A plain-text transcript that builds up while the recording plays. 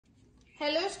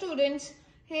Hello students,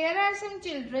 here are some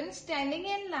children standing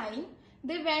in line.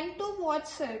 They went to watch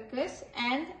circus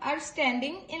and are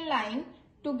standing in line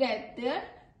to get their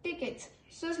tickets.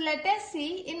 So let us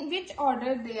see in which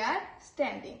order they are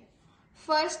standing.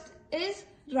 First is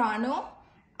Rano,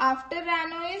 after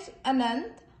Rano is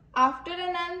Anant, after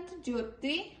Anant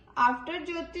Jyoti, after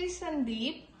Jyoti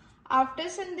Sandeep, after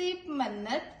Sandeep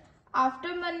Mannat, after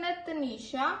Mannat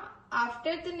Tanisha,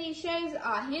 after Tanisha is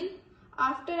Ahil,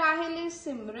 after Ahil is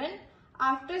Simran,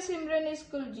 after Simran is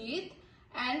Kuljit,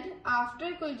 and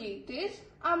after Kuljit is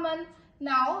Aman.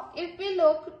 Now if we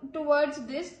look towards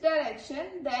this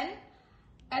direction, then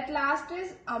at last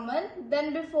is Aman,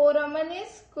 then before Aman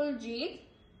is Kuljit,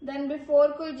 then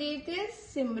before Kuljit is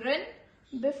Simran,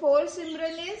 before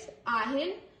Simran is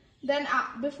Ahil, then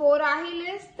before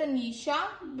Ahil is Tanisha,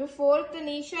 before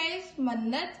Tanisha is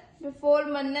Mannat, before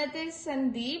Mannat is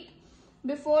Sandeep,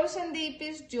 before Sandeep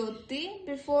is Jyoti,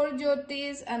 before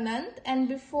Jyoti is Anant, and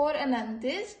before Anant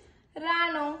is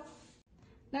Rano.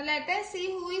 Now let us see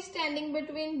who is standing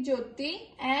between Jyoti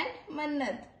and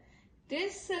Mannat. It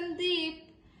is Sandeep.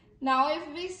 Now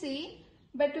if we see,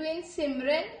 between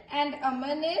Simran and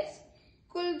Aman is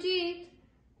Kuljit,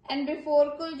 and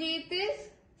before Kuljit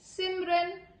is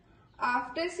Simran,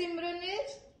 after Simran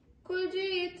is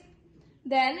Kuljit.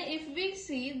 Then if we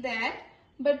see that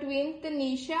between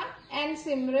Tanisha and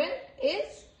Simran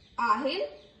is Ahil,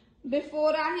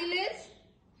 before Ahil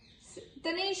is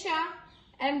Tanisha,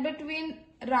 and between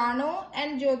Rano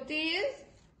and Jyoti is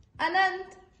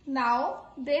Anant. Now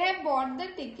they have bought the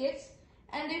tickets,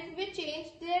 and if we change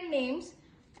their names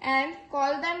and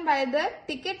call them by the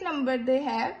ticket number they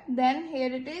have, then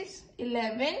here it is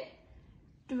 11,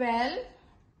 12,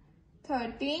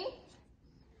 13,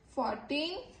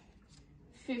 14,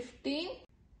 15,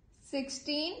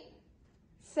 16,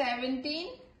 17,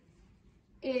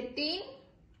 18,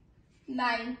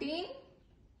 19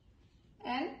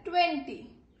 and 20.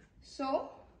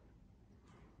 So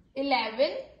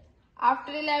 11,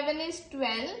 after 11 is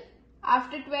 12,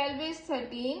 after 12 is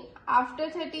 13, after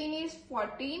 13 is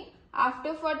 14,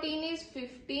 after 14 is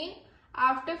 15,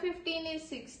 after 15 is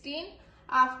 16,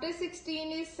 after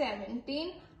 16 is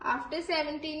 17, after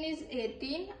 17 is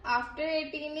 18, after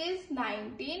 18 is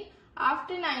 19,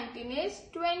 after 19 is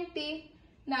 20.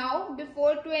 Now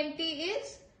before 20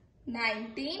 is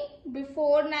 19,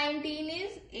 before 19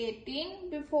 is 18,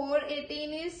 before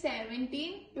 18 is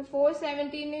 17, before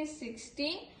 17 is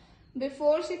 16,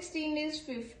 before 16 is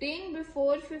 15,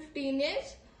 before 15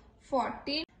 is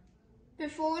 14,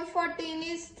 before 14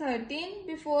 is 13,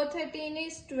 before 13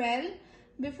 is 12,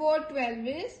 before 12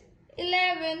 is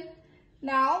 11.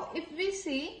 Now if we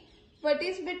see what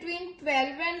is between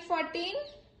 12 and 14,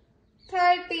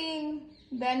 13.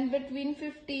 Then between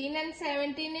 15 and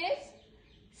 17 is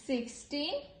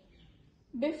 16.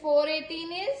 Before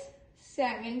 18 is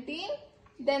 17.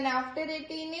 Then after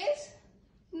 18 is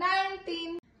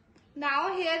 19.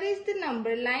 Now here is the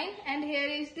number line and here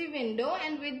is the window,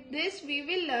 and with this we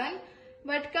will learn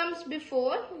what comes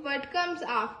before, what comes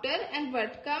after, and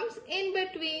what comes in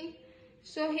between.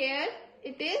 So here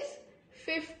it is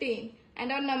 15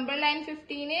 and our number line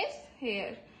 15 is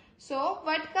here. So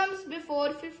what comes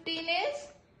before 15 is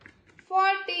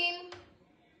 14.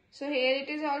 So here it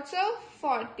is also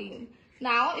 14.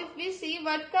 Now if we see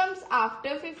what comes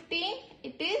after 15,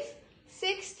 it is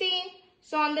 16.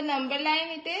 So on the number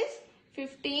line it is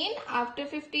 15, after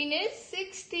 15 is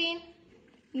 16.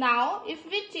 Now if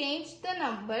we change the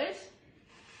numbers,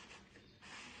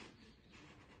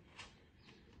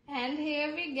 and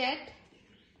here we get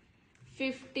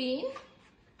 15,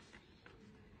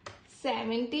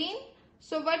 17.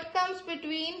 So what comes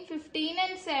between 15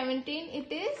 and 17?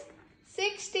 It is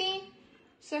 16.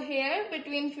 So here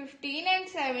between 15 and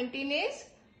 17 is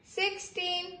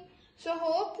 16. So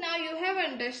hope now you have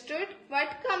understood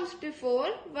what comes before,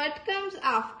 what comes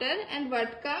after, and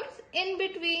what comes in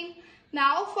between.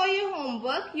 Now for your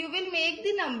homework, you will make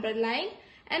the number line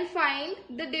and find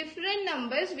the different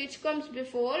numbers which comes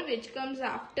before, which comes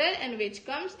after, and which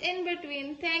comes in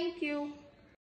between. Thank you.